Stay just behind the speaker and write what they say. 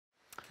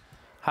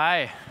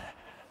Hi.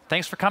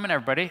 Thanks for coming,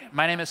 everybody.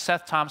 My name is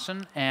Seth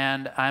Thompson,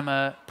 and I'm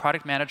a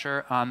product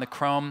manager on the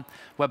Chrome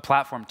web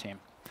platform team.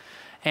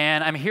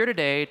 And I'm here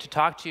today to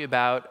talk to you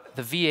about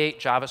the V8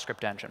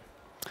 JavaScript engine.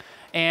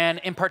 And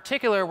in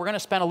particular, we're going to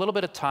spend a little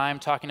bit of time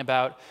talking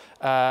about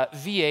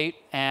V8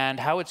 and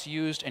how it's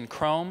used in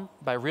Chrome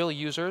by real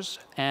users,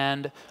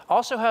 and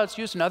also how it's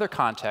used in other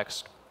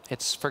contexts.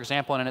 It's, for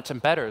example, in its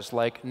embedders,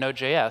 like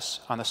Node.js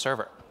on the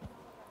server.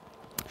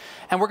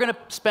 And we're going to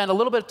spend a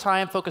little bit of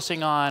time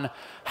focusing on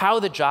how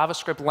the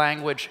JavaScript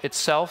language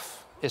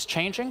itself is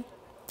changing,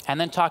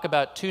 and then talk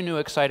about two new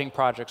exciting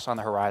projects on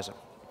the horizon.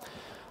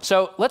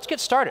 So let's get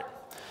started.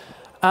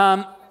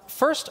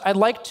 First, I'd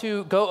like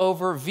to go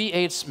over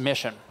V8's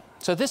mission.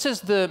 So this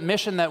is the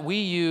mission that we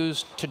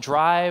use to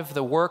drive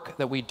the work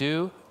that we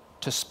do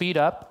to speed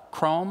up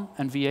Chrome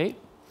and V8.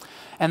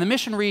 And the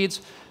mission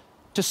reads,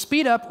 to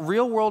speed up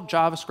real-world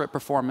JavaScript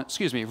performance,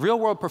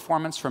 real-world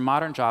performance for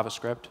modern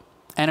JavaScript,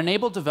 and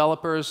enable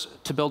developers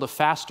to build a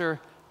faster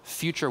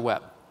future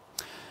web.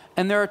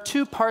 And there are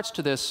two parts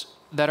to this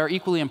that are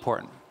equally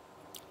important.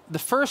 The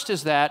first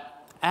is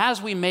that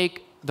as we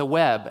make the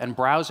web and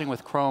browsing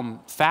with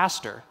Chrome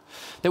faster,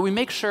 that we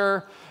make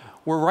sure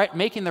we're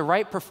making the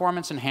right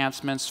performance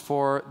enhancements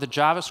for the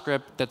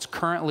JavaScript that's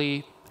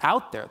currently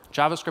out there,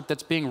 JavaScript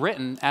that's being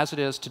written as it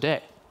is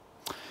today.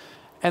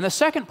 And the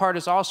second part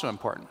is also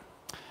important.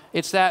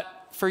 It's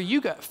that for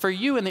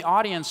you in the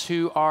audience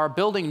who are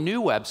building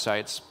new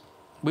websites,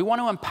 we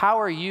want to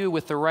empower you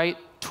with the right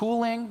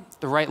tooling,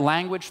 the right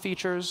language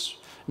features,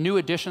 new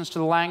additions to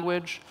the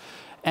language,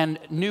 and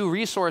new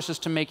resources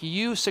to make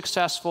you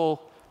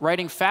successful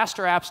writing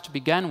faster apps to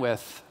begin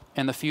with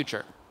in the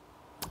future.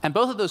 And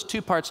both of those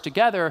two parts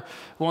together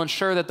will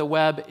ensure that the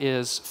web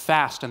is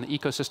fast and the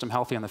ecosystem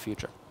healthy in the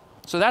future.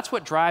 So that's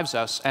what drives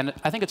us, and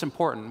I think it's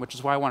important, which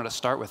is why I wanted to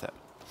start with it.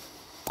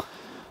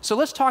 So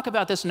let's talk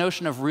about this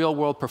notion of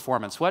real-world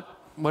performance. What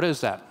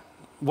is that?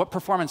 What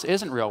performance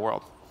isn't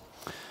real-world?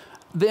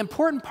 The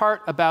important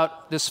part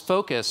about this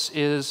focus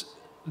is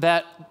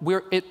that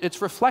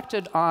it's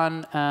reflected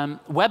on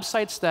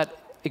websites that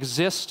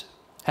exist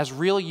as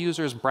real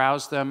users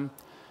browse them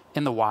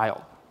in the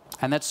wild.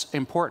 And that's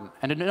important.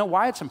 And to know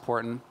why it's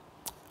important,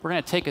 we're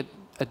going to take a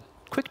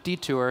quick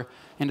detour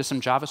into some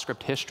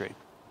JavaScript history.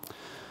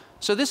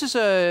 So this is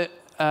a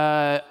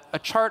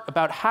chart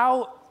about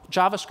how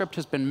JavaScript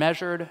has been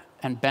measured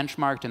and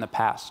benchmarked in the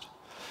past.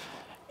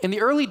 In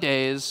the early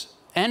days,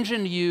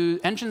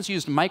 engines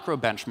used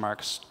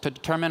micro-benchmarks to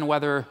determine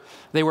whether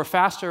they were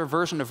faster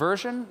version to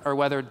version or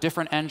whether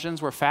different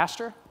engines were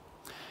faster.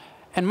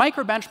 And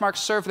micro-benchmarks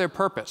served their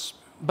purpose,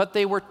 but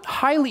they were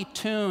highly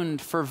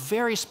tuned for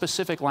very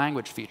specific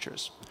language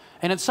features,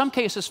 and in some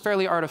cases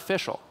fairly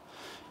artificial.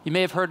 You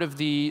may have heard of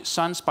the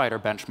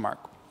SunSpider benchmark.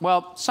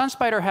 Well,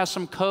 SunSpider has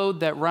some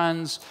code that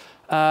runs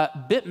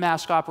bit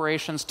mask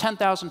operations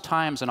 10,000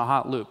 times in a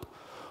hot loop.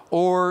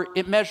 Or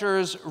it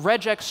measures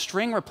regex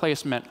string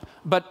replacement,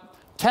 but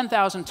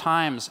 10,000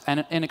 times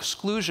and an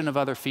exclusion of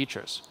other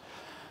features.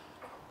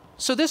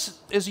 So this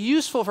is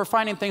useful for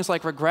finding things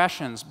like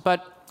regressions,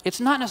 but it's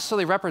not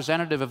necessarily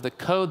representative of the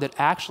code that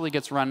actually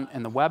gets run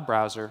in the web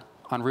browser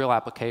on real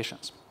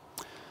applications.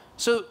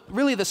 So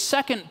really, the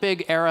second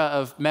big era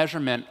of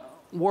measurement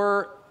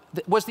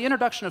was the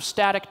introduction of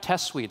static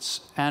test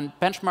suites and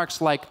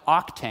benchmarks like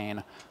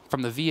Octane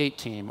from the V8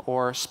 team,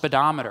 or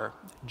Speedometer,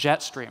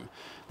 Jetstream.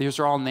 These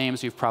are all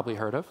names you've probably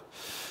heard of.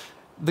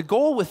 The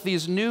goal with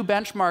these new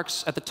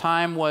benchmarks at the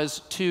time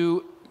was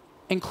to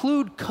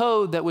include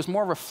code that was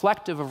more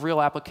reflective of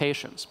real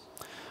applications.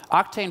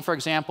 Octane, for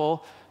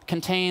example,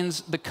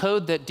 contains the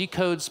code that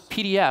decodes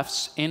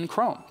PDFs in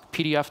Chrome,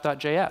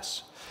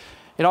 pdf.js.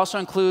 It also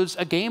includes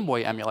a Game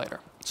Boy emulator.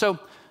 So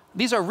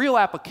these are real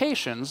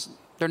applications.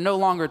 They're no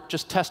longer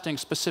just testing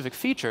specific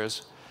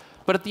features.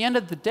 But at the end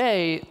of the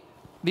day,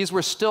 these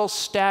were still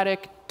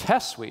static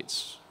test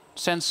suites.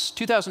 Since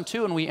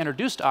 2002, when we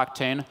introduced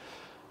Octane,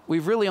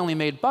 we've really only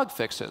made bug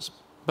fixes.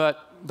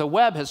 But the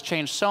web has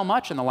changed so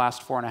much in the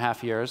last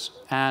 4.5 years,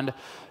 and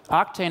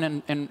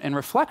Octane in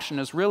reflection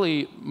is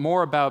really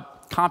more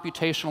about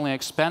computationally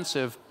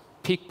expensive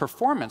peak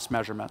performance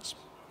measurements.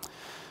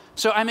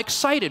 So I'm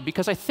excited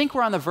because I think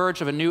we're on the verge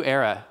of a new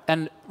era.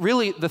 And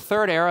really, the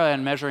third era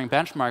in measuring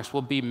benchmarks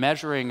will be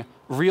measuring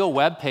real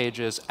web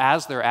pages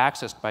as they're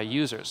accessed by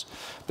users.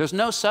 There's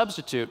no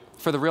substitute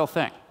for the real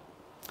thing.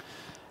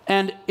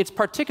 And it's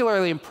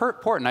particularly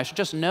important. I should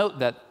just note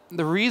that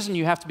the reason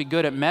you have to be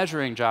good at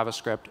measuring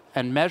JavaScript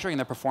and measuring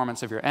the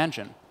performance of your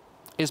engine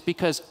is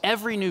because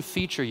every new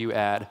feature you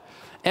add,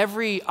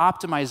 every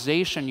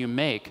optimization you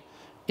make,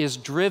 is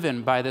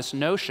driven by this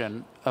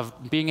notion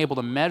of being able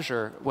to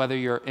measure whether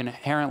you're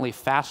inherently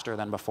faster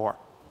than before.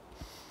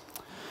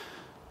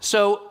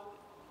 So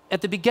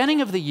at the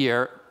beginning of the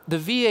year, the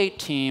V8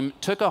 team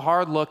took a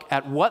hard look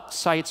at what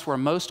sites were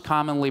most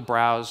commonly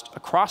browsed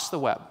across the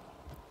web.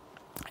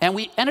 And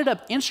we ended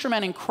up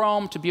instrumenting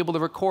Chrome to be able to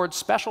record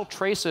special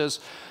traces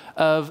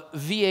of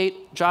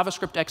V8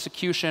 JavaScript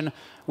execution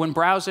when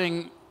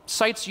browsing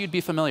sites you'd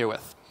be familiar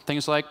with,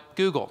 things like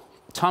Google,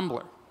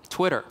 Tumblr,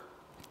 Twitter,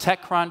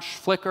 TechCrunch,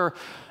 Flickr,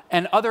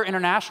 and other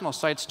international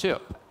sites too.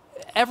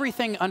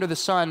 Everything under the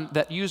sun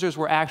that users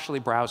were actually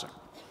browsing.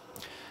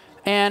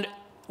 And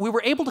we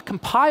were able to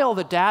compile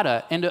the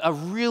data into a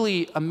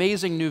really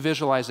amazing new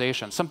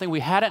visualization, something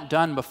we hadn't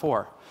done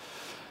before.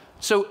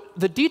 So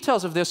the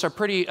details of this are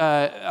pretty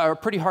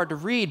hard to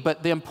read,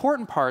 but the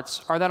important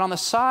parts are that on the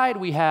side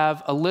we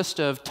have a list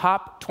of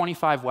top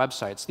 25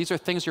 websites. These are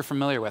things you're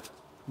familiar with: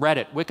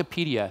 Reddit,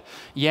 Wikipedia,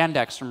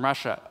 Yandex from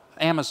Russia,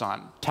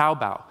 Amazon,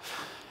 Taobao.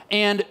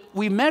 And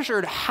we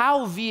measured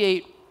how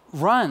V8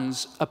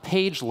 runs a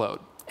page load,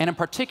 and in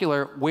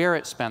particular, where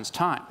it spends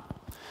time.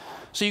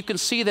 So you can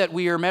see that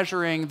we are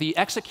measuring the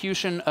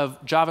execution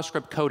of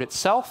JavaScript code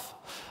itself,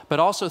 but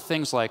also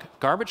things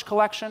like garbage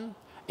collection,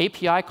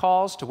 API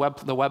calls to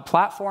the web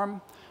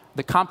platform,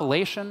 the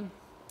compilation,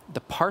 the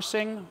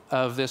parsing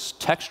of this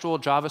textual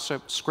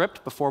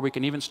JavaScript before we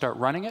can even start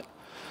running it.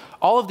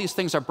 All of these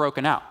things are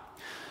broken out.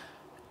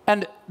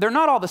 And they're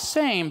not all the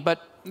same,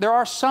 but there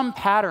are some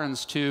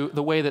patterns to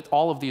the way that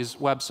all of these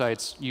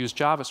websites use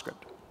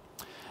JavaScript.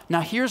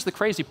 Now, here's the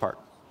crazy part.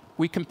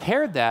 We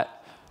compared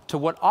that to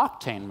what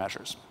Octane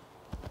measures.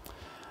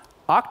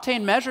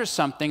 Octane measures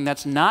something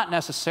that's not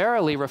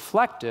necessarily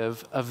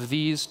reflective of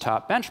these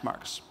top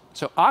benchmarks.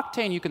 So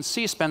Octane, you can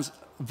see, spends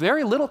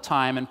very little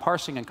time in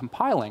parsing and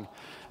compiling,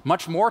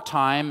 much more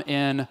time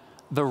in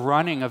the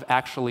running of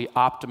actually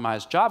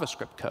optimized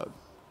JavaScript code.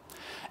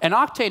 And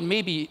Octane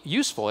may be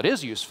useful. It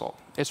is useful.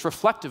 It's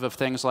reflective of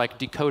things like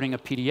decoding a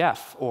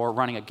PDF or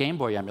running a Game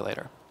Boy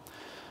emulator.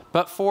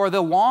 But for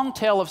the long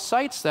tail of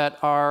sites that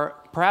are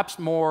perhaps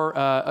more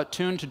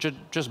attuned to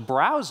just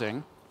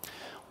browsing,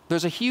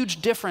 there's a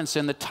huge difference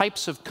in the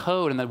types of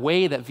code and the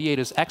way that V8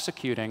 is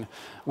executing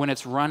when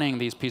it's running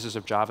these pieces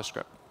of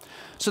JavaScript.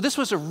 So this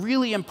was a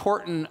really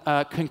important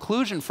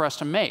conclusion for us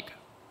to make,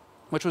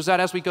 which was that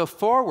as we go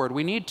forward,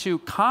 we need to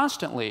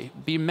constantly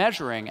be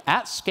measuring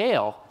at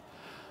scale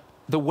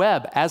the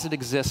web as it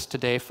exists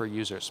today for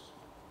users.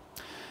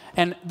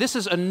 And this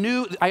is a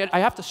new, I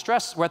have to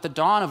stress, we're at the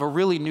dawn of a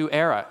really new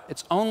era.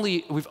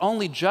 We've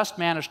only just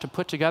managed to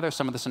put together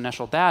some of this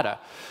initial data.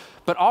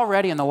 But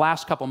already in the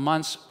last couple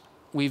months,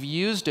 we've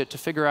used it to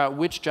figure out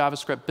which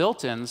JavaScript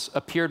built-ins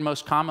appeared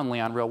most commonly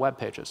on real web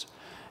pages.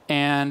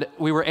 And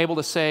we were able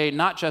to say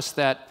not just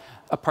that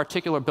a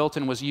particular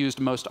built-in was used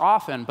most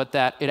often, but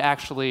that it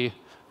actually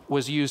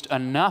was used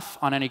enough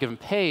on any given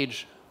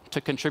page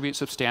to contribute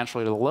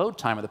substantially to the load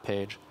time of the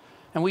page.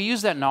 And we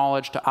use that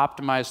knowledge to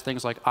optimize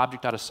things like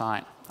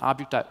object.assign,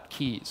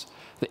 object.keys,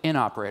 the in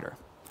operator.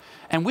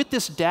 And with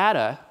this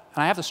data,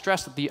 and I have to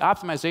stress that the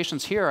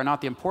optimizations here are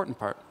not the important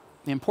part.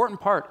 The important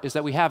part is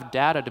that we have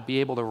data to be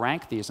able to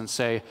rank these and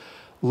say,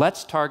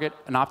 let's target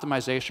an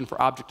optimization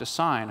for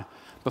object.assign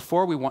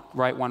before we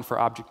write one for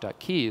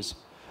object.keys,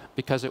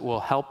 because it will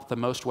help the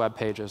most web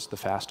pages the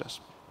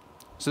fastest.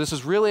 So this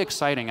is really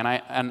exciting,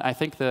 and I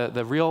think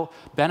the real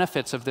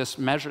benefits of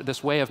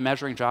this way of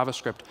measuring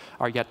JavaScript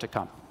are yet to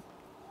come.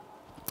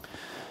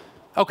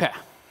 OK,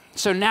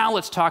 so now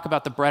let's talk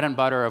about the bread and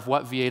butter of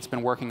what V8's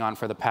been working on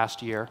for the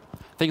past year,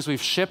 things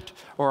we've shipped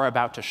or are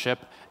about to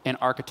ship, and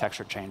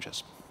architecture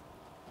changes.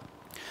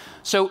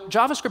 So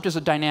JavaScript is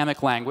a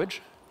dynamic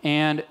language,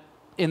 and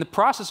in the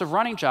process of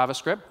running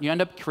JavaScript, you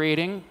end up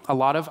creating a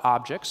lot of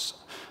objects,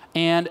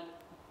 and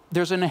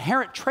there's an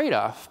inherent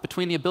trade-off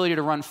between the ability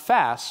to run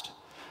fast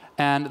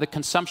and the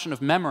consumption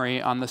of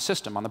memory on the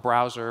system, on the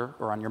browser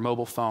or on your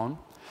mobile phone.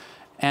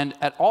 And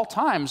at all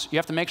times, you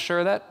have to make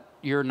sure that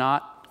you're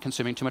not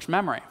consuming too much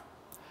memory.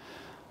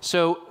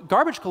 So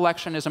garbage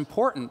collection is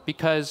important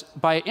because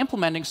by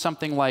implementing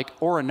something like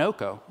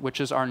Orinoco,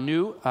 which is our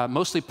new,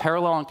 mostly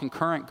parallel and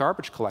concurrent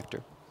garbage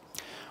collector,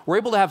 we're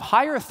able to have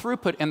higher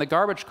throughput in the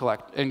garbage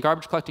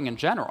collecting in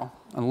general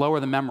and lower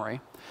the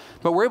memory,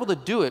 but we're able to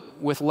do it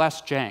with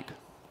less jank.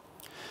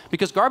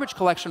 Because garbage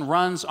collection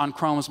runs on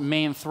Chrome's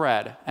main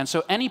thread, and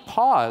so any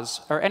pause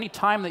or any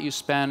time that you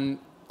spend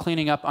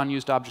cleaning up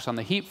unused objects on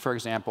the heap, for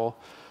example,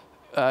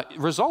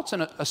 results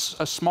in a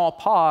small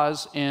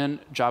pause in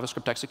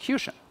JavaScript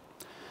execution.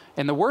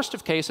 In the worst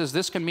of cases,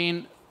 this can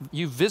mean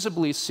you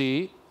visibly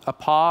see a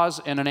pause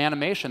in an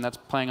animation that's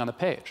playing on the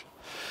page.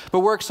 But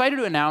we're excited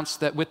to announce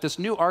that with this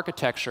new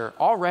architecture,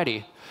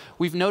 already,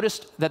 we've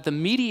noticed that the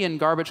median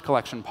garbage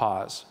collection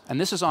pause, and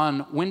this is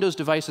on Windows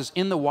devices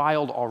in the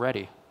wild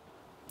already,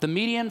 the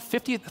median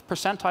 50th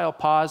percentile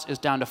pause is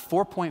down to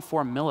 4.4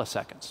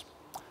 milliseconds.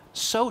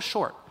 So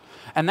short.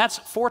 And that's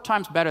 4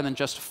 times better than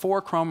just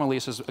 4 Chrome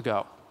releases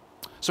ago.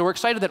 So we're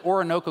excited that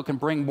Orinoco can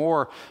bring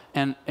more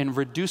in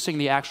reducing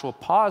the actual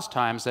pause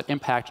times that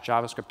impact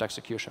JavaScript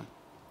execution.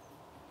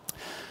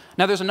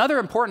 Now, there's another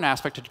important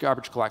aspect to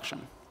garbage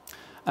collection.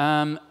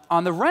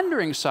 On the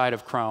rendering side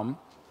of Chrome,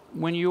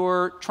 when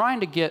you're trying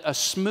to get a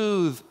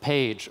smooth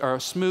page or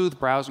a smooth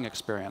browsing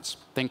experience,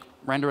 think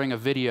rendering a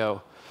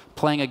video,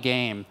 playing a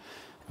game,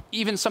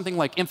 even something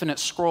like infinite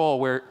scroll,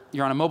 where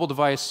you're on a mobile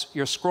device,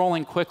 you're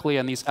scrolling quickly,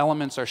 and these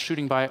elements are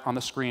shooting by on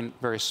the screen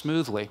very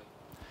smoothly.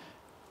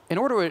 In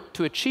order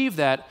to achieve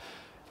that,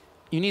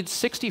 you need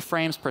 60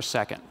 frames per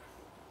second.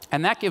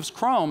 And that gives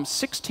Chrome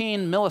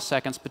 16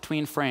 milliseconds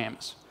between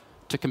frames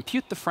to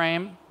compute the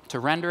frame, to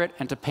render it,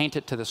 and to paint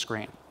it to the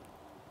screen.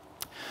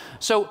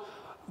 So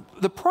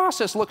the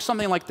process looks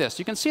something like this.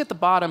 You can see at the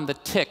bottom the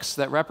ticks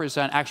that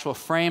represent actual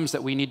frames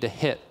that we need to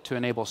hit to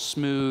enable a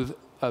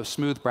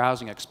smooth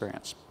browsing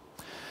experience.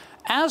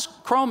 As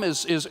Chrome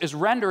is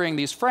rendering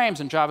these frames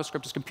and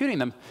JavaScript is computing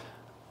them,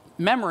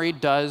 memory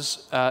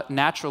does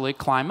naturally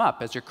climb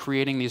up as you're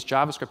creating these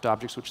JavaScript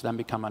objects, which then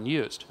become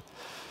unused.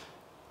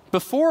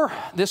 Before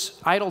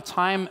this idle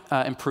time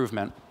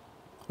improvement,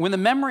 when the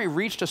memory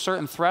reached a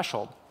certain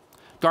threshold,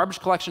 garbage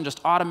collection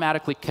just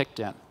automatically kicked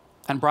in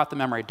and brought the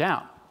memory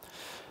down.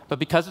 But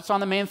because it's on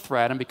the main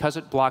thread and because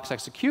it blocks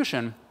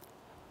execution,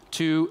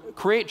 to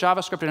create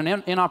JavaScript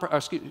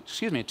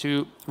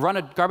to run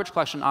a garbage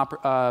collection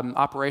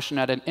operation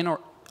at an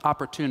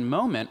inopportune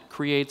moment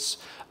creates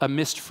a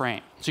missed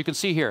frame. So you can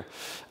see here,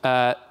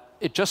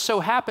 it just so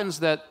happens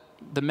that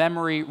the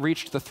memory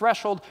reached the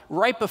threshold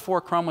right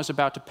before Chrome was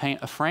about to paint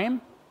a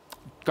frame.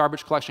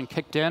 Garbage collection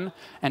kicked in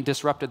and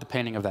disrupted the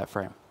painting of that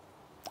frame.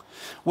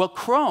 Well,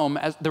 Chrome,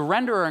 as the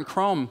renderer in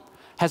Chrome,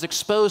 has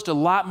exposed a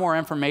lot more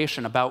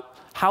information about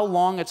how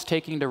long it's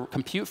taking to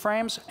compute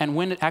frames and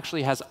when it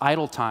actually has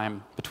idle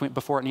time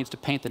before it needs to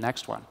paint the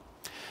next one.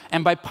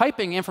 And by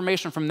piping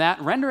information from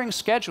that rendering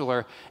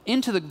scheduler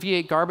into the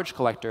V8 garbage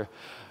collector,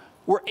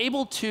 we're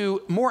able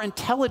to more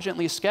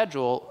intelligently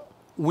schedule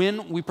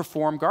when we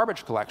perform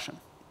garbage collection.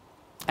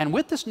 And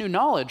with this new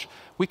knowledge,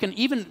 we can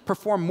even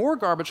perform more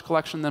garbage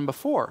collection than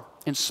before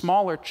in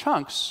smaller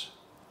chunks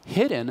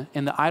hidden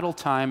in the idle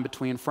time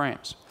between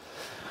frames.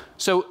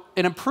 So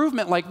an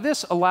improvement like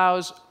this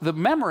allows the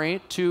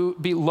memory to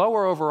be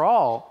lower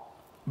overall,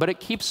 but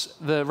it keeps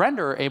the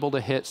renderer able to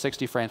hit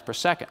 60 frames per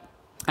second.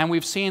 And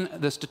we've seen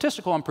the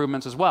statistical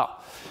improvements as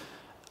well.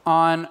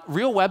 On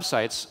real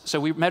websites, so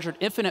we measured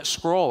infinite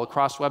scroll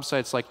across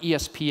websites like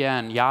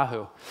ESPN,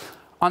 Yahoo.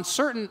 On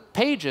certain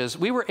pages,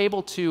 we were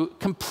able to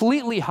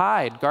completely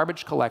hide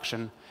garbage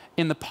collection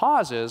in the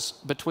pauses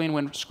between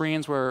when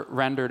screens were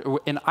rendered,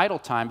 or in idle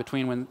time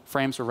between when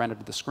frames were rendered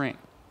to the screen.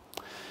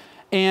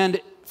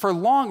 And for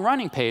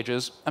long-running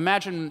pages,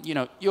 imagine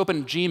you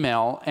open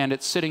Gmail and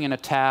it's sitting in a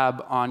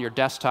tab on your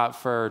desktop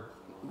for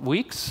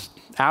weeks,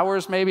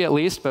 hours maybe at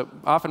least, but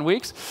often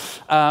weeks.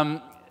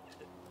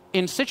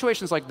 In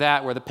situations like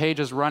that, where the page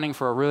is running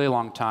for a really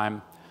long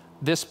time,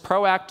 this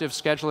proactive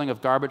scheduling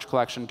of garbage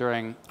collection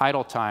during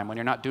idle time, when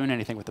you're not doing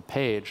anything with the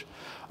page,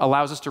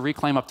 allows us to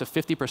reclaim up to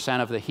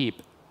 50% of the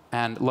heap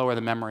and lower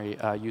the memory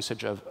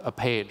usage of a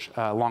page,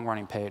 a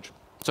long-running page.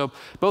 So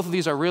both of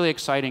these are really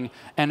exciting,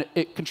 and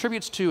it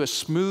contributes to a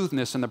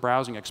smoothness in the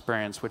browsing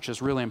experience, which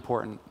is really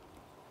important.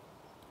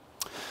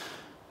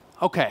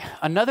 OK,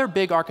 another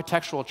big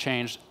architectural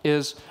change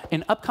is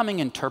an upcoming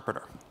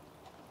interpreter.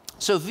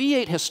 So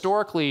V8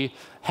 historically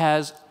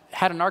has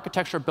had an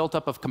architecture built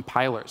up of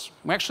compilers.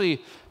 We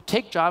actually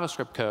take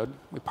JavaScript code,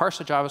 we parse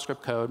the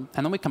JavaScript code,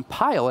 and then we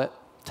compile it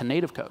to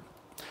native code.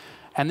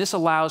 And this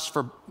allows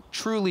for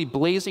truly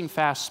blazing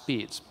fast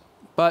speeds.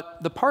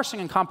 But the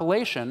parsing and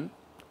compilation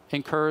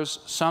incurs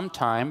some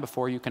time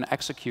before you can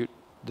execute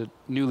the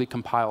newly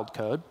compiled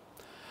code.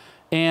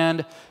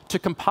 And to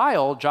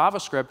compile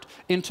JavaScript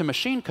into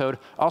machine code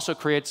also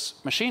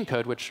creates machine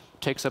code, which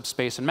takes up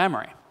space and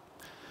memory.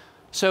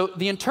 So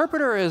the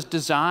interpreter is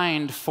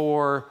designed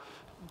for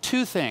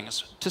two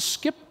things: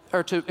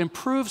 to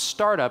improve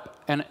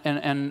startup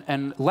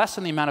and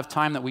lessen the amount of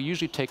time that we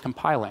usually take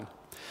compiling,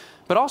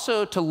 but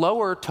also to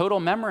lower total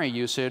memory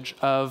usage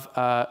of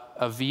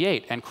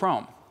V8 and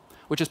Chrome,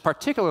 which is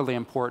particularly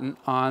important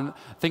on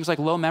things like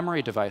low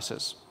memory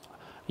devices.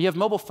 You have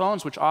mobile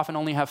phones which often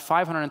only have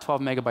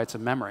 512 megabytes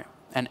of memory,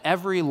 and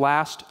every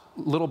last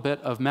little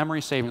bit of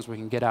memory savings we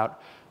can get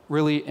out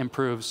really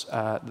improves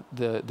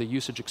the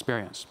usage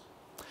experience.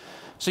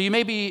 So you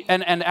may be,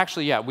 and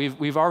actually, yeah,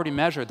 we've already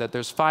measured that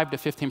there's 5 to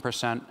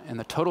 15% in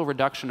the total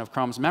reduction of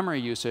Chrome's memory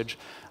usage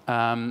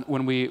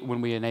when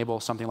we enable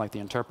something like the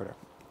interpreter.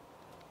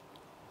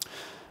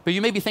 But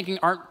you may be thinking,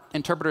 aren't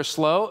interpreters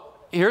slow?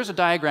 Here's a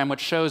diagram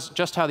which shows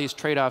just how these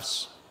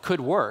trade-offs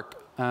could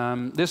work.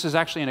 This is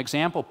actually an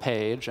example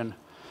page, and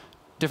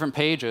different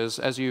pages,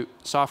 as you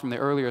saw from the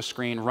earlier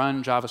screen,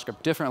 run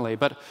JavaScript differently.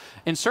 But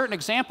in certain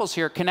examples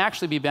here, it can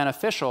actually be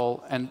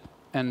beneficial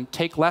and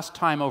take less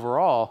time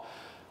overall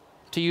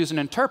to use an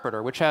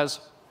interpreter, which has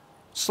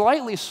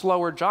slightly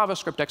slower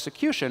JavaScript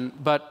execution,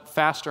 but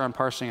faster on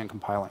parsing and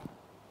compiling.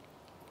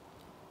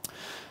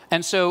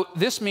 And so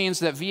this means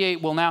that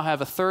V8 will now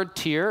have a third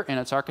tier in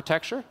its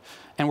architecture,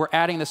 and we're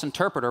adding this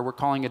interpreter, we're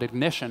calling it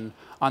Ignition,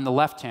 on the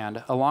left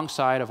hand,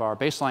 alongside of our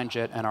baseline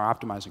JIT and our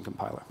optimizing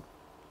compiler.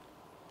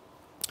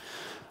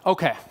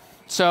 OK,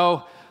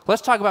 so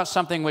let's talk about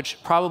something which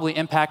probably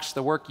impacts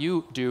the work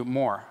you do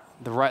more,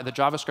 the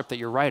JavaScript that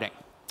you're writing.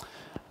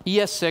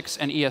 ES6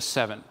 and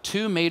ES7,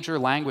 two major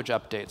language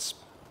updates.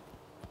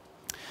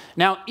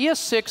 Now,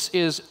 ES6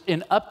 is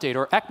an update,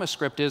 or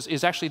ECMAScript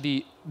is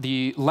actually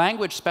the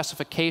language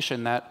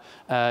specification that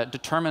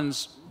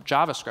determines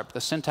JavaScript,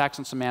 the syntax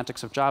and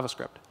semantics of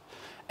JavaScript.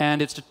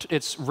 And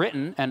it's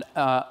written and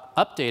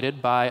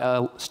updated by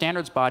a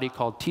standards body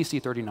called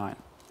TC39.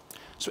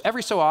 So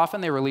every so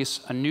often, they release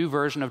a new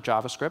version of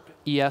JavaScript,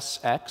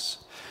 ES6,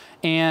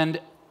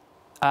 and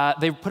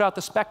they put out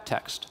the spec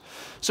text.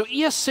 So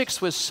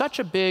ES6 was such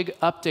a big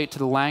update to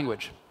the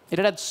language. It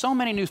had so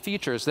many new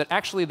features that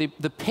actually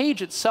the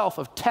page itself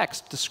of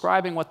text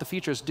describing what the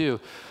features do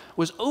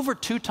was over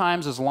 2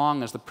 times as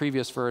long as the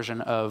previous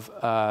version of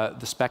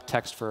the spec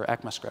text for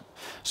ECMAScript.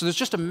 So there's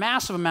just a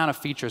massive amount of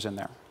features in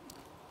there.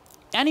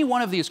 Any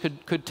one of these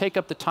could take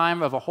up the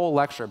time of a whole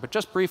lecture, but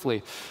just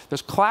briefly,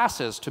 there's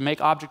classes to make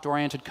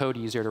object-oriented code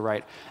easier to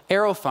write,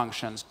 arrow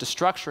functions,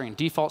 destructuring,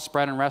 default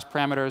spread and rest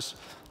parameters,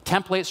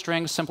 template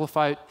strings,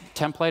 simplify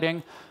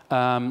templating,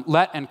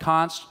 let and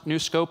const, new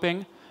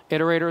scoping,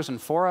 iterators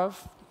and for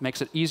of,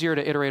 makes it easier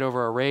to iterate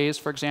over arrays,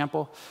 for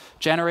example,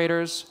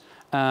 generators,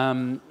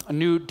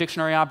 new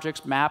dictionary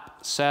objects,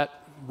 map, set,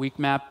 weak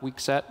map, weak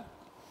set.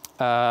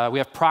 We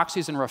have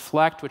proxies in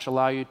Reflect, which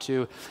allow you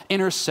to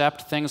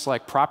intercept things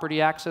like property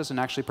access and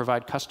actually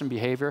provide custom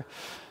behavior.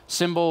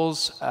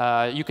 Symbols,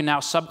 you can now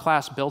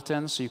subclass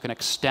built-in, so you can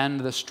extend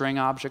the string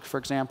object, for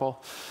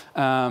example.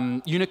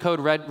 Unicode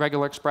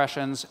regular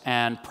expressions,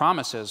 and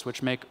promises,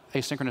 which make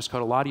asynchronous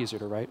code a lot easier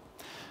to write.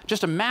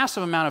 Just a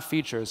massive amount of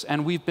features,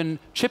 and we've been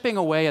chipping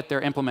away at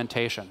their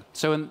implementation.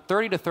 So in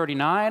 30 to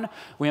 39,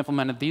 we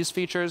implemented these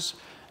features.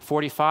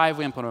 45,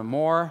 we implemented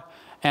more.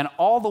 And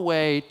all the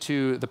way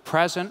to the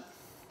present.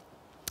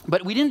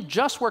 But we didn't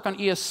just work on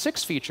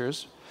ES6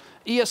 features.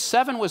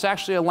 ES7 was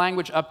actually a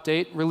language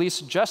update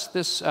released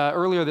just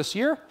earlier this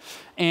year.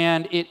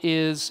 And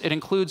it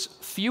includes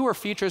fewer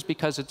features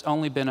because it's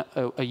only been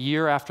a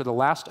year after the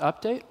last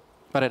update.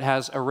 But it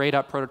has a rate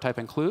up prototype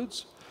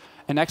includes,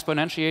 an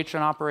exponentiation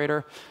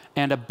operator,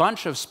 and a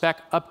bunch of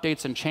spec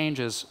updates and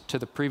changes to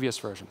the previous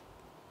version.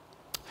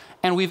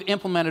 And we've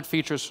implemented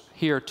features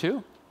here,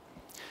 too.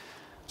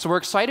 So we're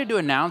excited to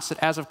announce that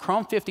as of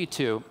Chrome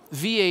 52,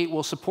 V8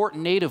 will support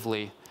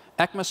natively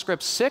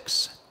ECMAScript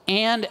 6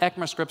 and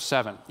ECMAScript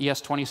 7,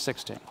 ES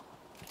 2016.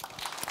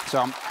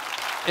 So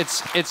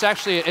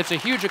it's a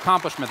huge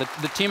accomplishment.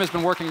 The team has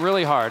been working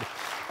really hard.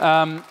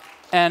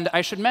 And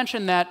I should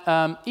mention that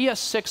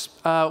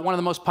ES6, one of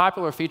the most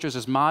popular features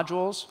is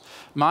modules.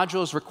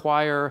 Modules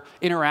require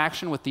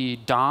interaction with the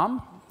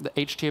DOM, the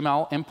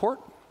HTML import.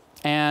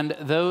 And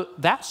though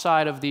that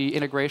side of the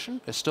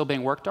integration is still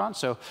being worked on,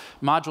 so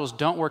modules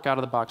don't work out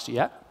of the box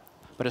yet.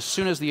 But as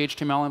soon as the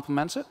HTML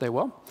implements it, they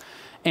will.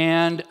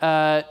 And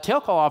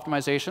tail call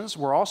optimizations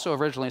were also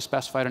originally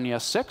specified in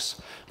ES6,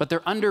 but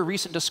they're under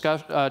recent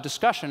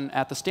discussion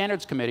at the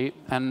standards committee,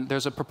 and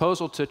there's a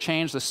proposal to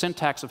change the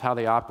syntax of how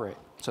they operate.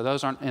 So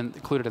those aren't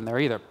included in there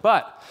either.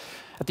 But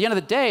at the end of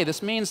the day,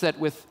 this means that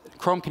with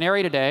Chrome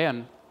Canary today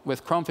and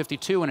with Chrome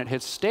 52 when it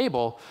hits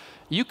stable,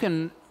 you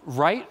can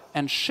write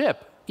and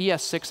ship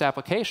ES6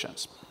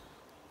 applications.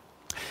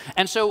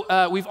 And so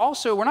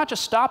we're not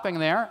just stopping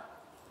there.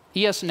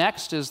 ES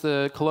Next is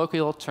the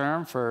colloquial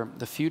term for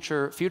the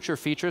future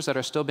features that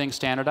are still being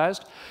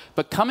standardized.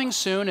 But coming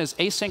soon is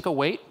async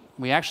await.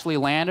 We actually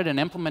landed an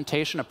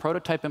implementation, a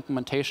prototype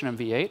implementation in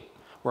V8.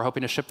 We're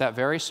hoping to ship that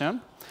very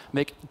soon,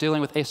 make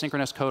dealing with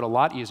asynchronous code a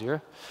lot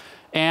easier.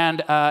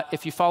 And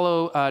if you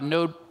follow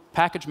Node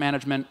package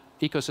management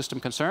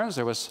ecosystem concerns,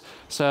 there was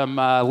some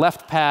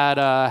left pad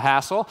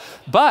hassle.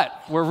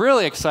 But we're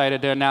really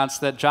excited to announce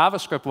that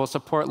JavaScript will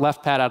support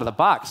left pad out of the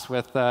box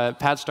with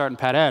pad start and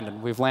pad end.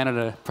 And we've landed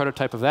a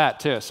prototype of that,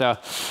 too. So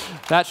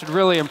that should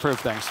really improve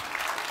things.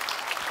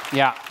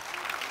 Yeah.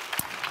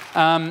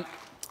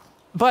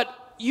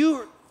 But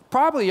you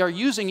probably are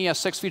using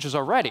ES6 features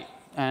already.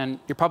 And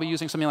you're probably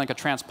using something like a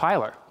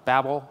transpiler,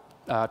 Babel,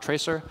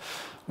 Tracer.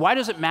 Why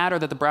does it matter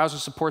that the browser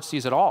supports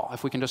these at all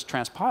if we can just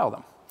transpile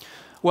them?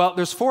 Well,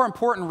 there's 4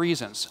 important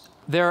reasons.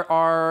 There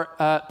are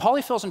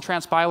polyfills and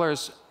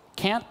transpilers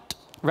can't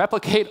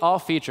replicate all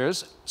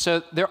features,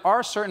 so there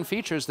are certain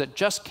features that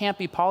just can't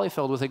be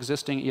polyfilled with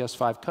existing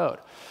ES5 code.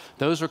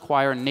 Those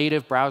require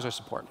native browser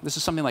support. This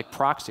is something like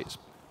proxies.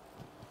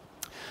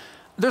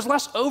 There's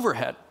less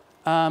overhead.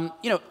 On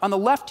the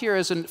left here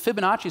is a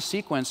Fibonacci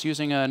sequence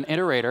using an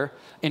iterator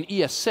in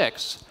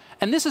ES6.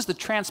 And this is the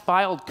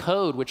transpiled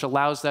code which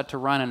allows that to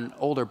run in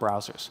older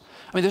browsers.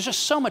 I mean, there's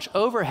just so much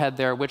overhead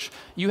there, which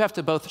you have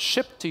to both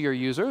ship to your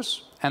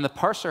users, and the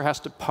parser has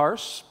to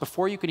parse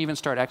before you can even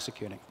start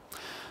executing.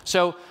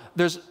 So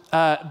there's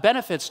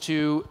benefits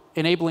to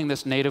enabling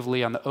this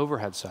natively on the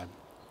overhead side.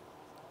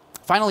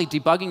 Finally,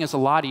 debugging is a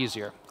lot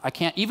easier.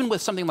 Even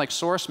with something like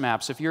source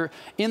maps, if you're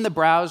in the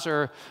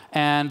browser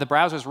and the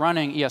browser's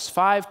running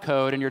ES5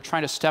 code and you're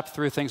trying to step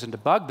through things and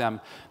debug them,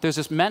 there's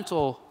this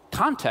mental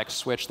context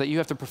switch that you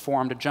have to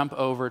perform to jump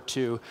over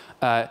to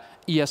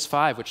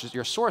ES5, which is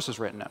your source is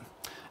written in.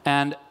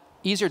 And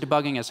easier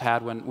debugging is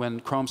had when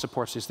Chrome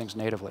supports these things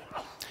natively.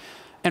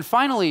 And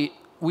finally,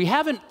 we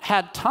haven't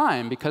had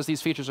time, because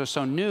these features are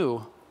so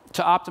new,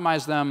 to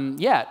optimize them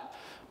yet.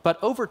 But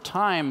over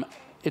time,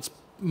 it's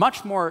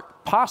much more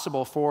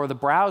possible for the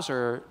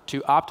browser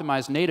to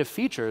optimize native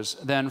features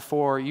than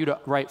for you to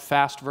write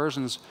fast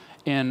versions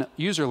in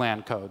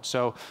userland code.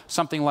 So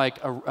something like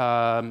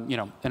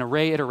an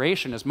array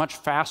iteration is much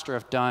faster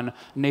if done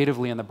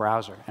natively in the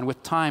browser. And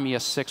with time,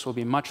 ES6 will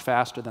be much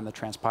faster than the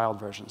transpiled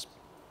versions.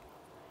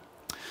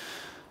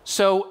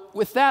 So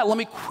with that, let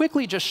me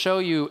quickly just show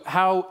you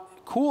how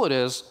cool it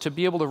is to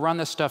be able to run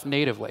this stuff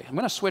natively. I'm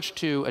going to switch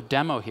to a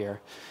demo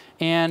here.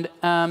 And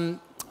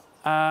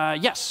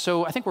yes,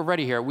 so I think we're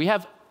ready here. We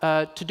have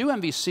to do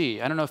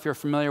MVC. I don't know if you're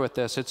familiar with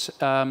this. It's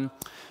an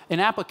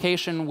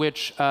application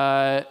which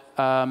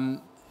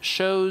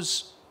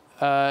shows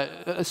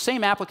the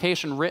same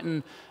application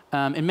written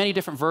in many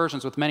different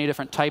versions with many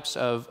different types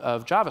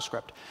of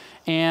JavaScript.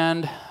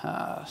 And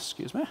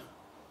excuse me,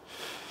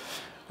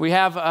 we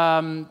have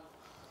a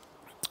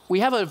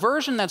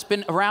version that's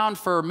been around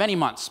for many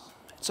months.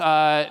 It's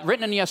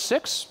written in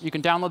ES6. You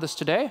can download this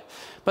today.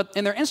 But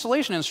in their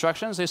installation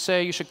instructions, they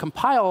say you should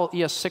compile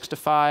ES6 to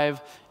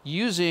 5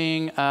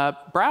 using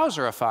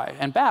Browserify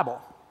and Babel.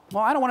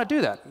 Well, I don't want to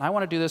do that. I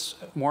want to do this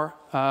more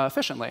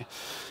efficiently.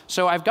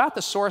 So I've got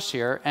the source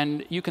here.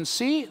 And you can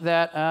see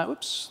that,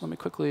 oops, let me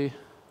quickly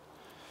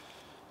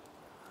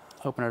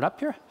open it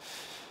up here.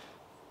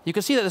 You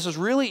can see that this is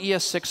really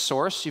ES6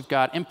 source. You've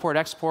got import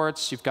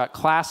exports. You've got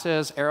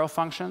classes, arrow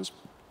functions.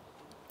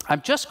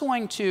 I'm just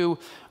going to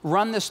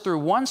run this through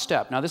one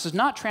step. Now, this is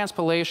not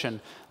transpilation.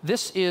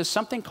 This is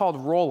something called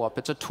rollup.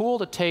 It's a tool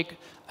to take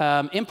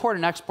import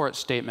and export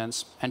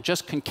statements and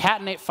just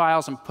concatenate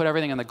files and put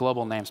everything in the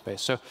global namespace.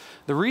 So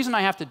the reason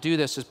I have to do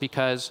this is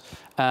because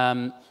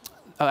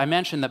I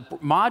mentioned that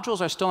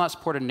modules are still not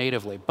supported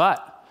natively.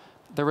 But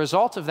the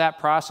result of that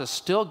process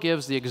still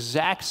gives the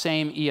exact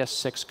same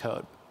ES6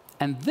 code.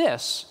 And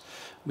this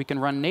we can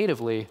run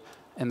natively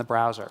in the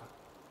browser.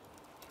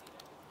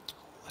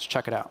 Let's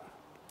check it out.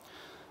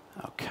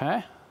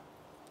 OK.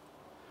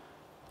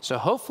 So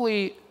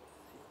hopefully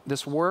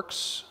this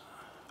works.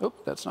 Oh,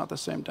 that's not the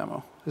same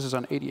demo. This is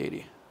on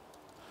 8080.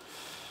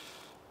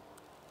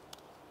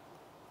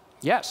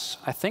 Yes,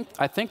 I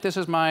think this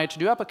is my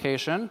to-do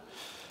application.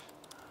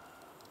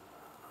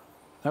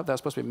 Oh, that's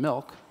supposed to be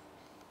milk.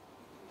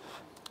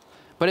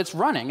 But it's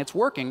running. It's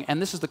working. And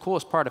this is the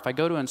coolest part. If I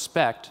go to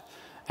inspect,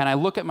 and I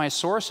look at my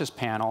sources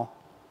panel,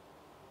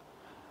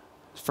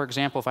 for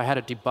example, if I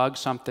had to debug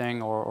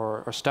something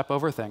or step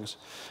over things,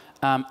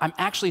 I'm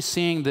actually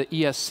seeing the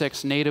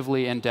ES6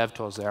 natively in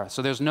DevTools there.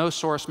 So there's no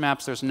source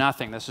maps. There's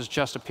nothing. This is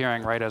just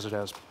appearing right as it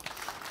is.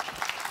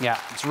 Yeah,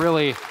 it's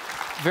really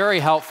very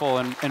helpful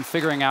in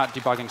figuring out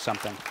debugging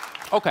something.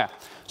 OK,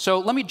 so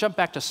let me jump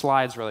back to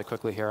slides really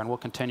quickly here, and we'll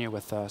continue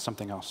with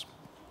something else.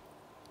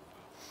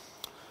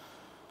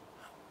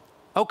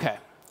 OK.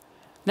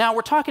 Now,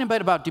 we're talking a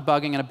bit about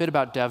debugging and a bit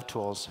about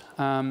DevTools.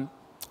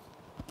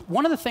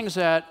 One of the things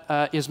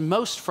that is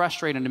most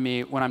frustrating to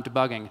me when I'm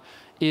debugging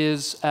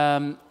is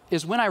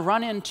when I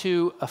run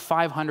into a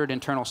 500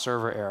 internal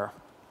server error.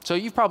 So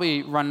you've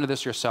probably run into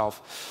this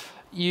yourself.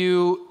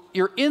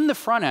 You're in the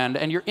front end,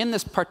 and you're in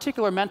this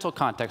particular mental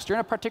context. You're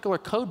in a particular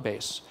code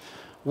base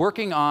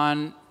working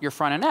on your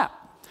front end app.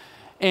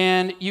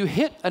 And you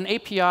hit an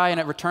API, and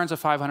it returns a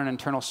 500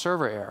 internal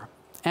server error.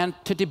 And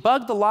to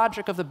debug the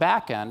logic of the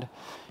back end,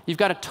 you've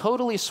got to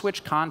totally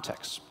switch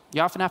context.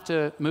 You often have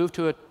to move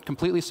to a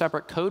completely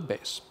separate code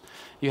base.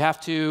 You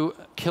have to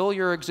kill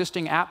your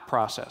existing app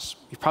process.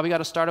 You've probably got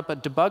to start up a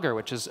debugger,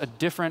 which is a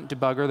different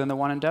debugger than the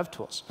one in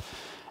DevTools.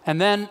 And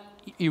then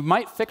you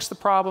might fix the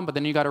problem, but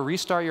then you've got to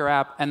restart your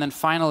app, and then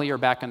finally you're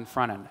back in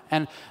front end.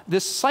 And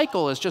this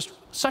cycle is just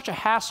such a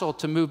hassle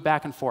to move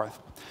back and forth.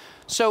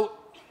 So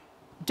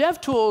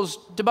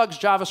DevTools debugs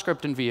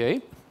JavaScript in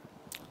V8,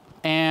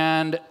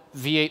 and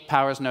V8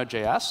 powers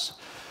Node.js.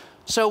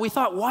 So we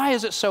thought, why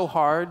is it so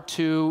hard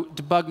to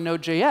debug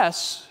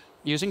Node.js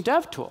using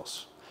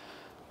DevTools?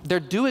 There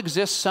do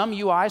exist some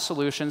UI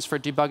solutions for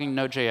debugging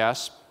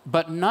Node.js,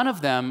 but none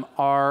of them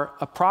are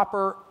a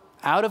proper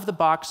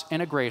out-of-the-box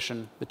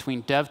integration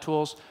between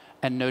DevTools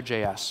and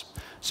Node.js.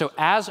 So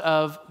as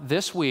of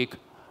this week,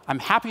 I'm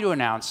happy to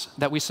announce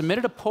that we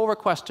submitted a pull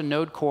request to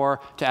Node Core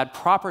to add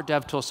proper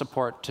DevTools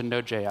support to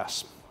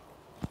Node.js.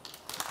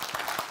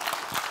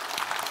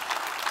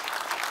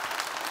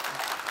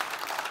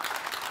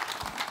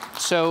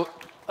 So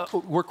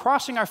we're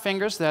crossing our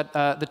fingers that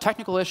the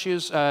technical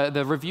issues,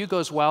 the review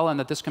goes well, and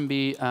that this can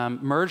be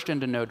merged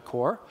into Node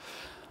Core.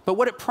 But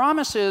what it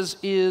promises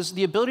is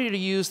the ability to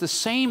use the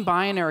same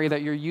binary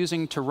that you're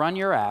using to run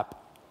your app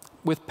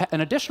with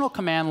an additional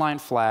command line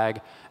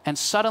flag, and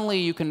suddenly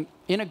you can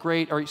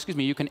integrate, or excuse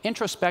me, you can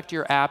introspect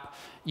your app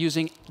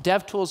using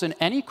DevTools in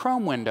any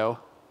Chrome window,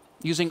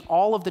 using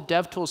all of the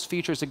DevTools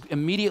features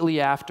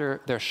immediately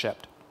after they're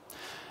shipped.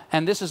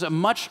 And this is a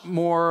much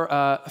more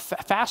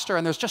faster,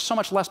 and there's just so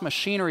much less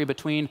machinery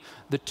between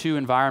the two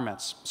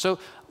environments. So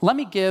let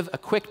me give a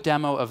quick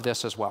demo of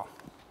this as well.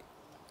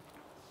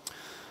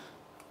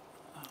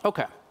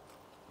 OK.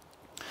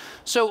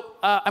 So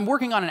I'm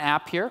working on an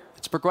app here.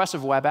 It's a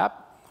progressive web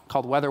app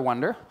called Weather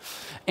Wonder.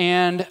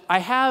 And I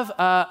have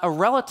a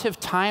relative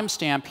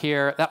timestamp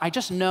here that I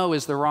just know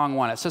is the wrong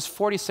one. It says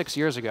 46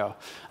 years ago.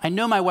 I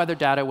know my weather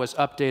data was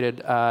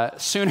updated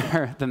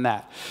sooner than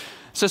that.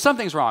 So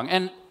something's wrong.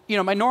 And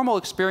my normal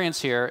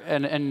experience here,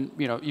 and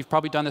you've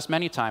probably done this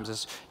many times,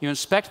 is you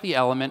inspect the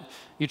element,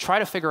 you try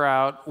to figure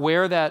out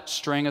where that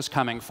string is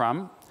coming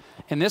from.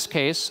 In this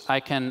case, I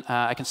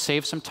can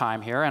save some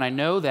time here, and I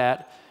know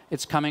that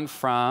it's coming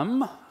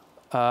from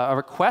a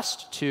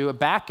request to a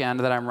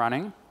backend that I'm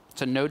running.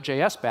 It's a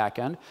Node.js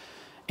backend,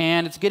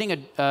 and it's getting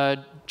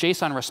a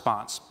JSON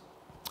response.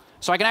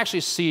 So I can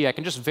actually see, I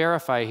can just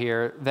verify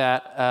here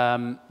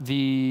that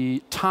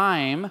the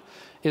time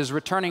is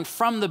returning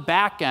from the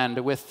backend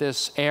with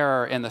this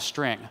error in the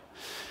string.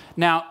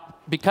 Now,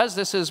 because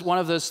this is one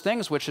of those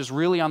things which is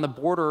really on the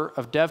border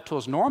of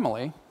DevTools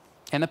normally,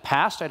 in the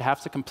past, I'd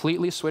have to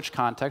completely switch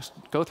context,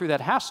 go through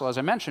that hassle, as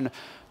I mentioned,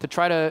 to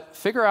try to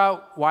figure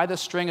out why this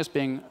string is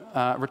being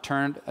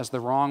returned as the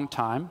wrong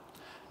time,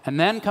 and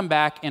then come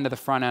back into the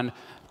front end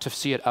to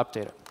see it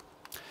updated.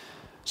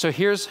 So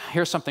here's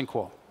something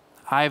cool.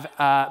 I've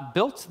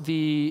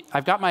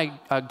got my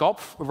gulp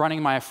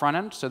running my front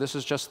end. So this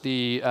is just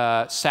the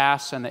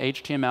Sass and the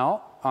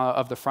HTML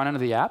of the front end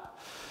of the app.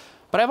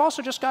 But I've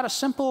also just got a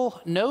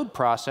simple Node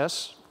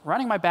process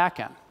running my back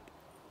end.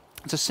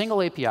 It's a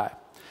single API.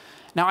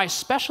 Now, I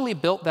specially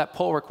built that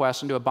pull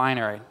request into a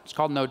binary. It's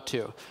called Node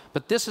 2.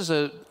 But this is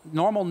a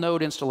normal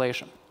Node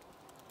installation.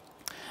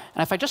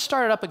 And if I just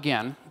start it up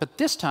again, but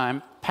this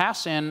time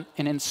pass in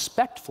an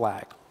inspect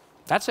flag.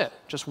 That's it,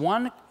 just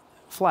one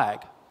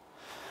flag.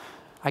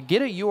 I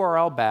get a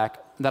URL back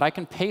that I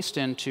can paste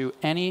into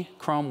any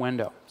Chrome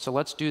window. So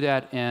let's do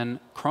that in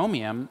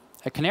Chromium,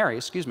 Canary,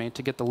 excuse me,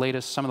 to get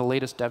some of the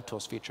latest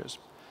DevTools features.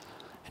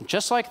 And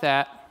just like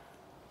that,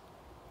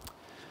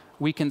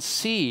 we can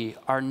see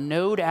our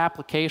Node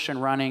application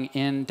running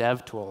in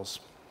DevTools.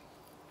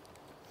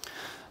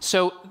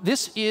 So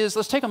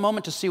let's take a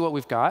moment to see what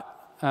we've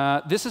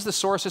got. This is the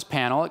sources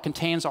panel. It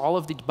contains all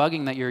of the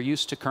debugging that you're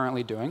used to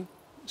currently doing,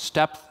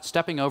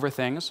 stepping over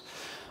things.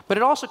 But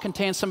it also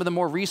contains some of the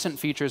more recent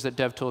features that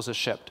DevTools has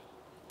shipped.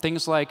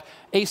 Things like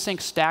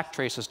async stack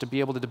traces to be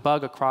able to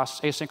debug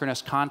across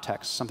asynchronous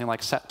contexts, something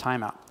like set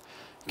timeout.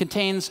 It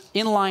contains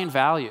inline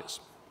values.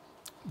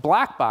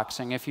 Black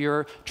boxing if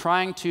you're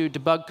trying to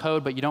debug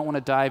code but you don't want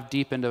to dive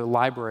deep into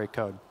library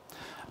code.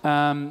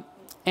 And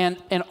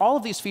all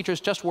of these features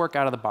just work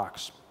out of the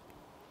box.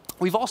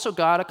 We've also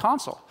got a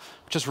console,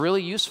 which is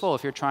really useful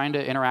if you're trying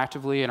to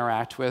interactively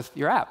interact with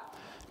your app.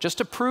 Just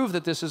to prove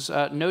that this is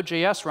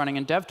Node.js running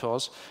in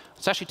DevTools,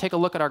 let's actually take a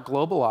look at our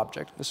global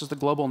object. This is the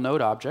global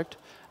node object.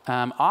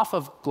 Off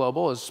of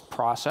global is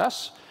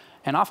process,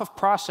 and off of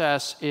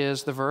process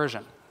is the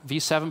version,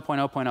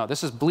 v7.0.0.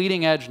 This is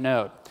bleeding edge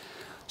Node.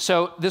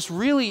 So this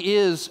really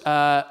is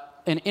an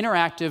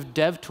interactive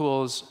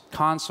DevTools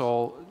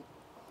console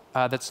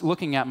that's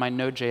looking at my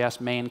Node.js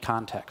main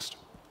context.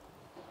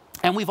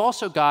 And we've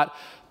also got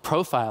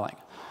profiling.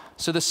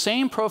 So the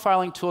same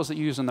profiling tools that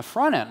you use on the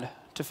front end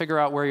to figure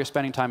out where you're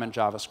spending time in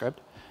JavaScript,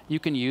 you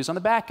can use on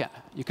the back end.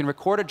 You can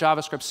record a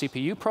JavaScript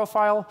CPU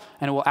profile,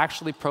 and it will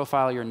actually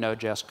profile your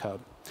Node.js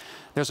code.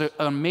 There's an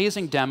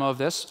amazing demo of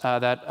this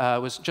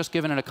that was just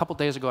given a couple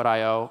days ago at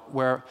I/O,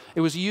 where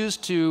it was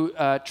used to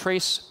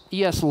trace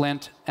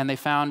ESLint, and they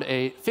found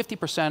a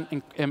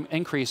 50%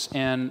 increase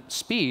in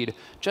speed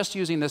just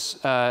using this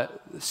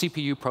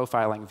CPU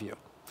profiling view.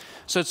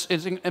 So it's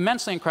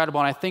immensely incredible,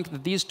 and I think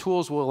that these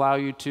tools will allow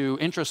you to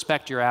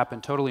introspect your app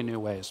in totally new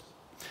ways.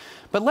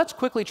 But let's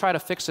quickly try to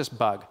fix this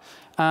bug.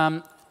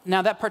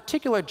 Now, that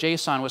particular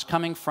JSON was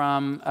coming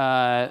from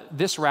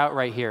this route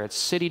right here. It's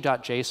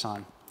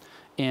city.json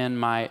in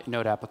my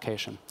Node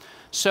application.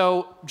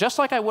 So just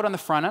like I would on the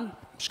front end,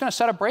 I'm just going to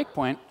set a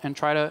breakpoint and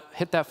try to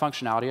hit that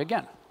functionality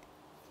again.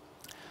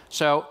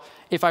 So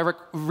if I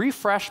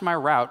refresh my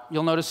route,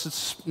 you'll notice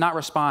it's not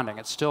responding.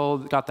 It's still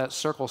got that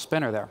circle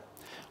spinner there.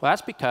 Well,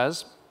 that's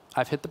because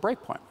I've hit the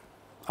breakpoint.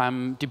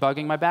 I'm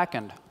debugging my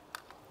backend.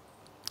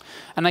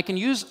 And I can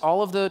use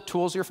all of the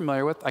tools you're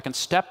familiar with. I can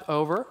step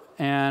over,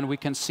 and we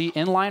can see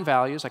inline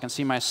values. I can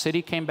see my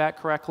city came back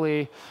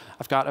correctly.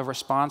 I've got a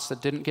response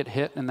that didn't get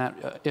hit in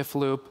that if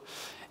loop.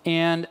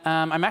 And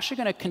I'm actually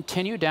going to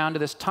continue down to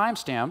this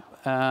timestamp.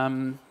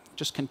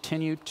 Just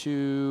continue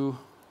to,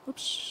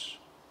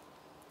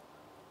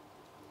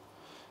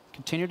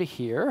 continue to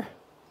here.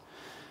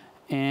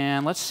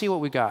 And let's see what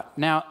we got.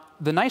 Now,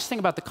 the nice thing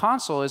about the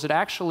console is it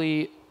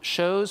actually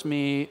shows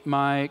me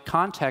my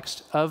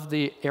context of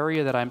the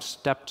area that I'm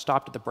stopped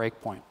at the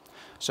breakpoint.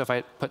 So if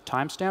I put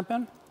timestamp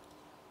in,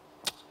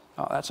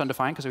 oh, that's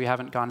undefined because we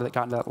haven't gotten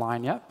to that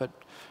line yet, but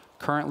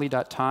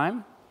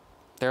currently.time,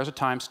 there's a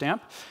timestamp.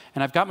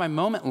 And I've got my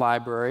moment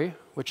library,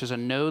 which is a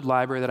Node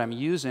library that I'm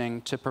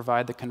using to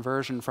provide the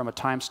conversion from a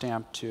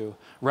timestamp to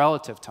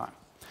relative time.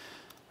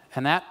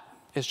 And that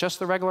is just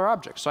the regular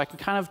object. So I can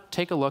kind of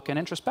take a look and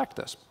introspect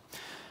this.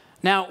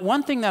 Now,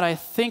 one thing that I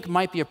think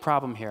might be a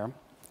problem here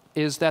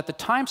is that the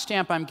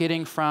timestamp I'm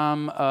getting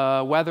from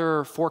a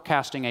weather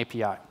forecasting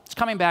API. It's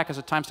coming back as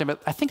a timestamp,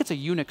 but I think it's a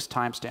Unix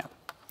timestamp.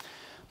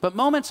 But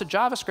moment's a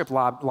JavaScript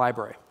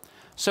library.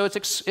 So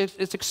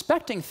it's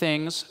expecting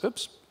things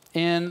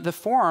in the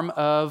form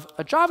of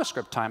a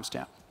JavaScript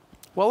timestamp.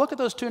 Well, look at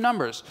those two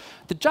numbers.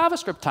 The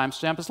JavaScript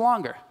timestamp is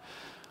longer.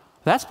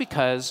 That's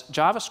because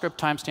JavaScript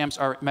timestamps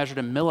are measured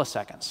in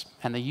milliseconds,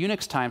 and the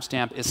Unix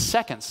timestamp is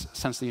seconds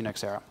since the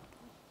Unix era.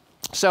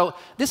 So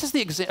this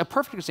is a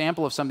perfect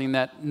example of something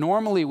that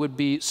normally would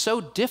be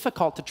so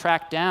difficult to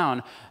track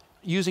down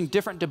using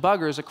different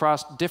debuggers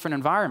across different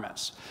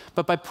environments.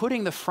 But by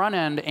putting the front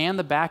end and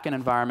the back end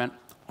environment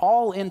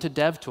all into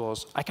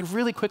DevTools, I can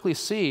really quickly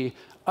see,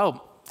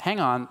 oh, hang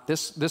on,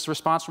 this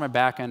response from my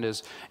back end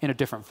is in a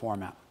different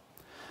format.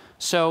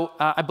 So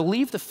I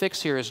believe the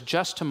fix here is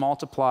just to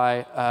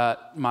multiply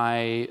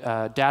my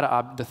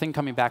the thing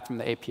coming back from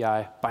the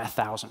API by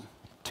 1,000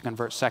 to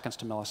convert seconds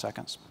to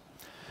milliseconds.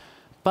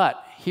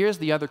 But here's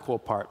the other cool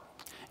part.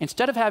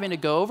 Instead of having to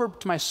go over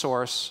to my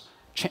source,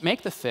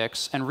 make the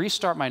fix, and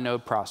restart my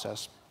node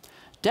process,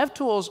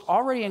 DevTools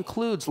already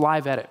includes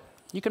live edit.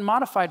 You can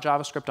modify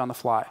JavaScript on the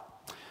fly.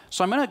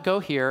 So I'm going to go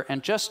here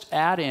and just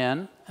add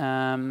in,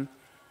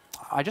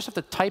 I just have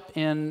to type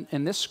in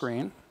this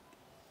screen,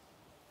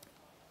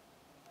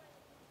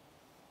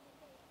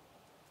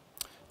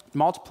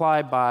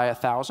 multiply by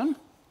 1,000.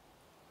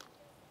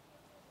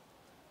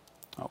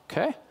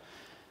 OK.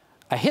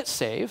 I hit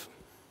save,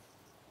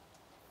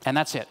 and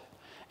that's it.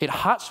 It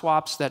hot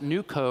swaps that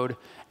new code,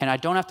 and I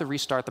don't have to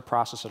restart the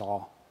process at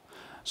all.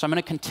 So I'm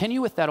going to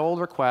continue with that old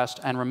request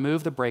and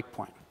remove the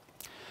breakpoint.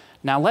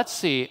 Now let's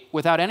see,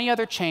 without any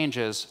other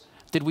changes,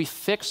 did we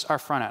fix our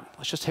front end?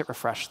 Let's just hit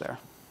refresh there.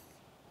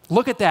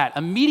 Look at that,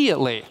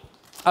 immediately,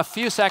 a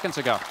few seconds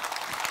ago.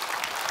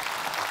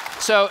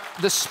 So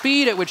the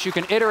speed at which you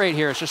can iterate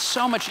here is just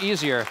so much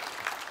easier.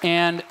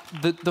 And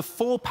the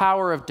full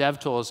power of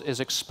DevTools is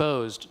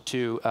exposed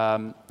to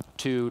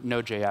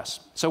Node.js.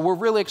 So we're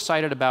really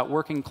excited about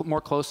working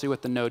more closely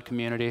with the Node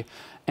community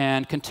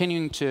and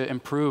continuing to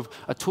improve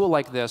a tool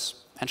like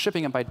this and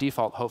shipping it by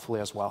default, hopefully,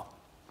 as well.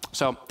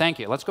 So thank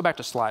you. Let's go back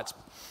to slides.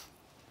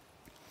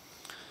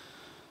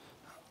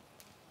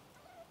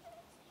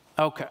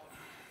 OK.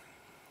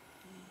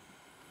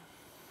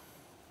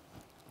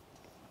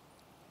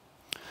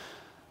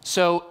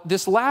 So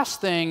this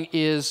last thing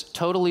is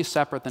totally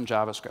separate than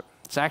JavaScript.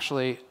 It's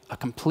actually a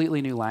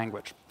completely new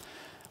language.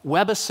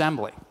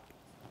 WebAssembly.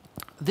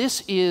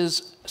 This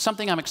is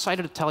something I'm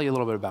excited to tell you a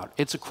little bit about.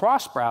 It's a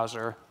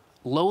cross-browser,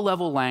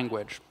 low-level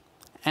language,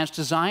 and it's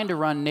designed to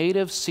run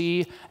native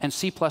C and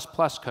C++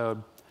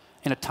 code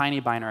in a tiny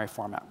binary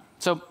format.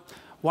 So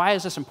why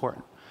is this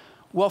important?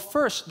 Well,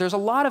 first, there's a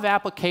lot of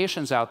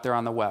applications out there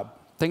on the web.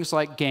 Things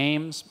like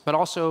games, but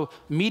also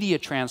media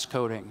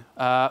transcoding,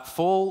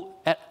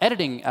 full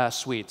editing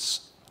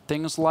suites,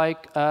 things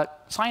like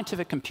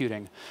scientific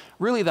computing,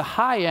 really the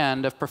high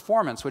end of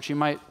performance, which you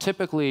might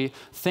typically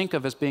think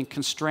of as being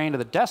constrained to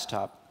the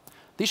desktop.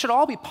 These should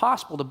all be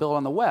possible to build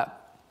on the web.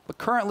 But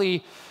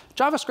currently,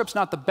 JavaScript's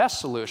not the best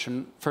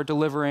solution for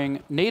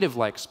delivering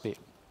native-like speed.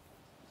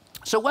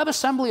 So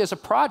WebAssembly is a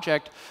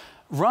project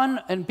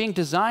run and being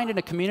designed in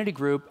a community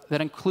group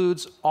that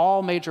includes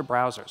all major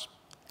browsers.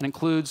 It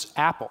includes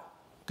Apple,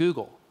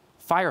 Google,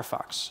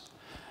 Firefox,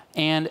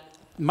 and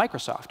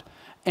Microsoft.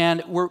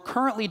 And we're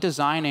currently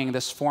designing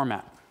this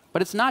format.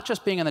 But it's not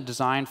just being in the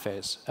design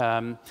phase.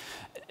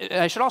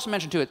 I should also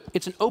mention, too,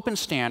 it's an open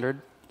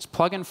standard. It's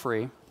plug-in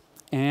free.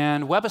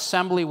 And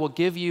WebAssembly will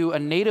give you a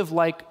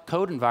native-like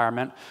code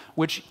environment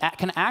which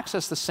can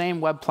access the same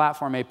web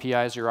platform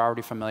APIs you're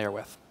already familiar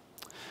with.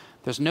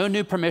 There's no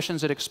new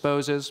permissions it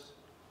exposes.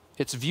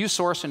 It's view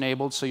source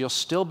enabled, so you'll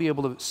still be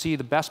able to see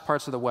the best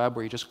parts of the web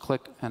where you just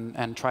click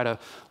and try to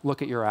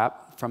look at your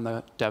app from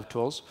the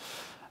DevTools.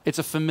 It's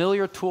a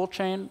familiar tool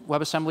chain.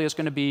 WebAssembly is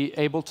going to be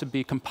able to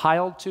be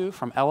compiled to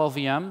from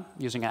LLVM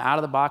using an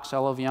out-of-the-box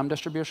LLVM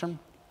distribution.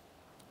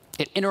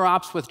 It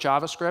interops with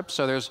JavaScript,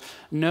 so there's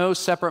no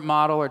separate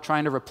model or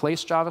trying to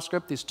replace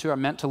JavaScript. These two are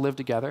meant to live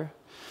together.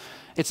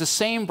 It's the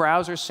same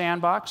browser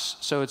sandbox,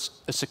 so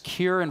it's a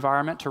secure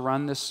environment to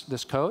run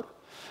this code.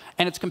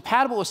 And it's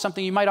compatible with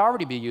something you might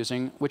already be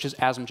using, which is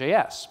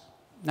Asm.js.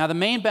 Now, the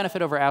main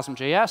benefit over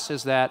Asm.js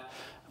is that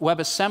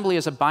WebAssembly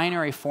is a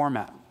binary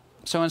format.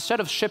 So instead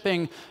of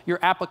shipping your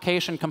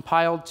application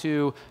compiled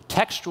to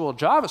textual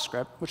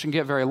JavaScript, which can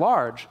get very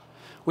large,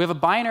 we have a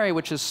binary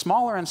which is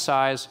smaller in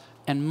size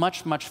and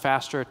much, much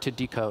faster to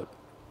decode.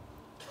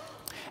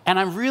 And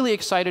I'm really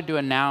excited to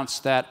announce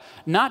that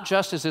not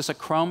just is this a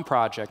Chrome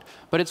project,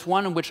 but it's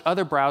one in which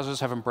other browsers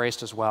have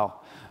embraced as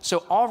well.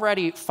 So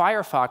already,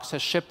 Firefox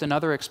has shipped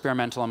another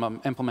experimental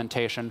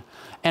implementation.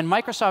 And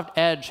Microsoft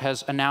Edge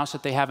has announced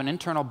that they have an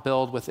internal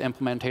build with the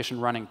implementation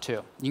running,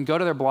 too. You can go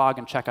to their blog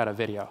and check out a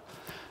video.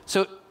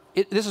 So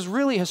this is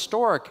really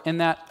historic in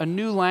that a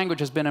new language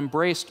has been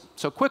embraced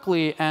so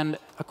quickly and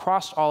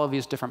across all of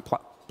these different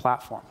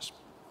platforms.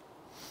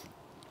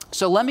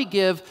 So let me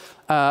give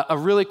a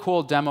really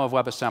cool demo of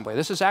WebAssembly.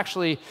 This is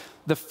actually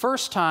the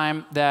first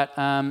time that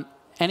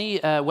any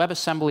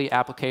WebAssembly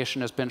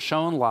application has been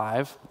shown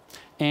live.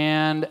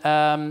 And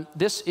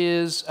this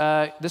is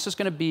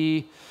going to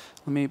be,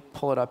 let me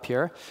pull it up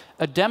here,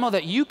 a demo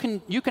that you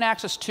can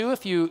access too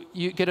if you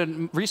get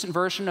a recent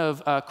version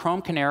of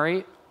Chrome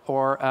Canary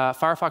or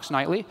Firefox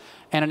Nightly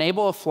and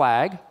enable a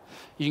flag,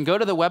 you can go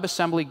to the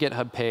WebAssembly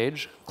GitHub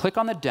page, click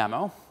on the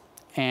demo,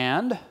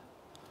 and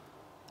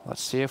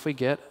let's see if we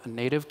get a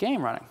native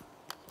game running.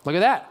 Look at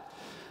that.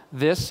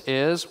 This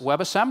is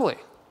WebAssembly.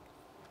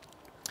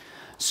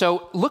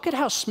 So look at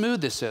how smooth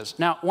this is.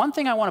 Now, one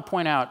thing I want to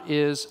point out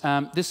is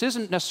this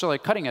isn't necessarily a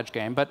cutting-edge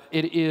game, but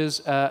it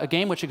is a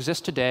game which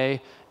exists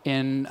today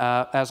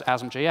as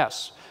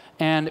ASM.js.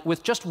 And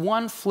with just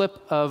one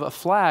flip of a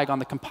flag on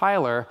the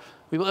compiler,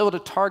 we were able to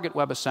target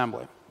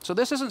WebAssembly. So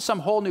this isn't some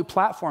whole new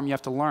platform you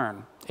have to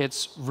learn.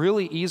 It's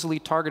really easily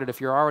targeted if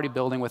you're already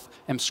building with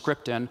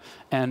Mscript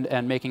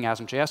and making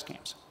ASM.js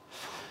games.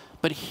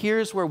 But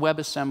here's where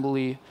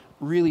WebAssembly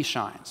really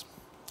shines.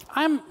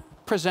 I'm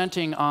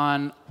presenting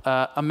on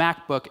a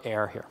MacBook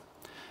Air here.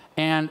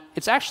 And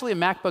it's actually a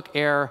MacBook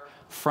Air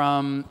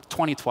from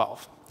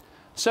 2012.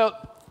 So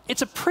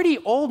it's a pretty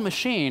old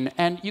machine.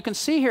 And you can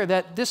see here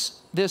that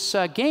this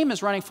game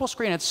is running full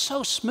screen. It's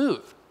so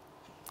smooth.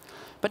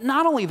 But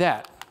not only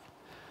that,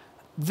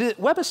 the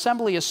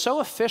WebAssembly is so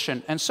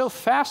efficient and so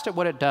fast at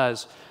what it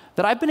does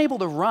that I've been able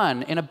to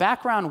run in a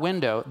background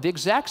window the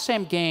exact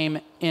same game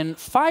in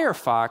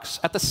Firefox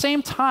at the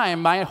same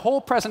time my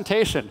whole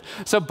presentation.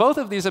 So both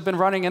of these have been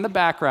running in the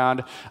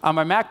background on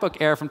my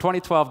MacBook Air from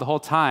 2012 the whole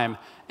time.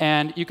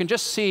 And you can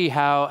just see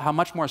how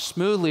much more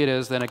smoothly it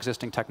is than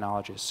existing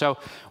technologies. So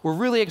we're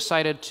really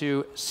excited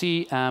to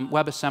see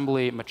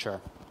WebAssembly mature.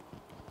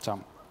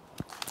 So,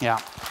 yeah.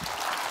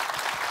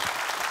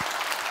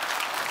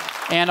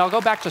 And I'll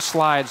go back to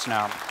slides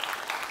now.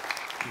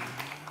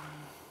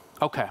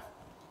 OK.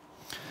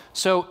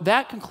 So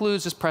that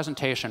concludes this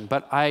presentation.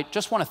 But I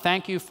just want to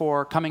thank you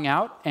for coming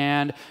out.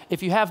 And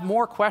if you have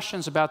more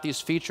questions about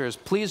these features,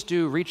 please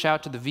do reach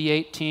out to the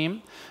V8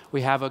 team.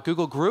 We have a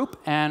Google group.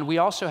 And we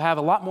also have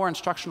a lot more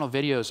instructional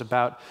videos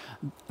about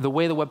the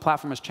way the web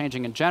platform is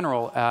changing in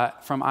general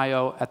from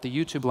I/O at the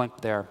YouTube link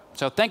there.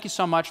 So thank you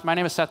so much. My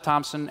name is Seth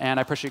Thompson, and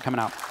I appreciate you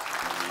coming out.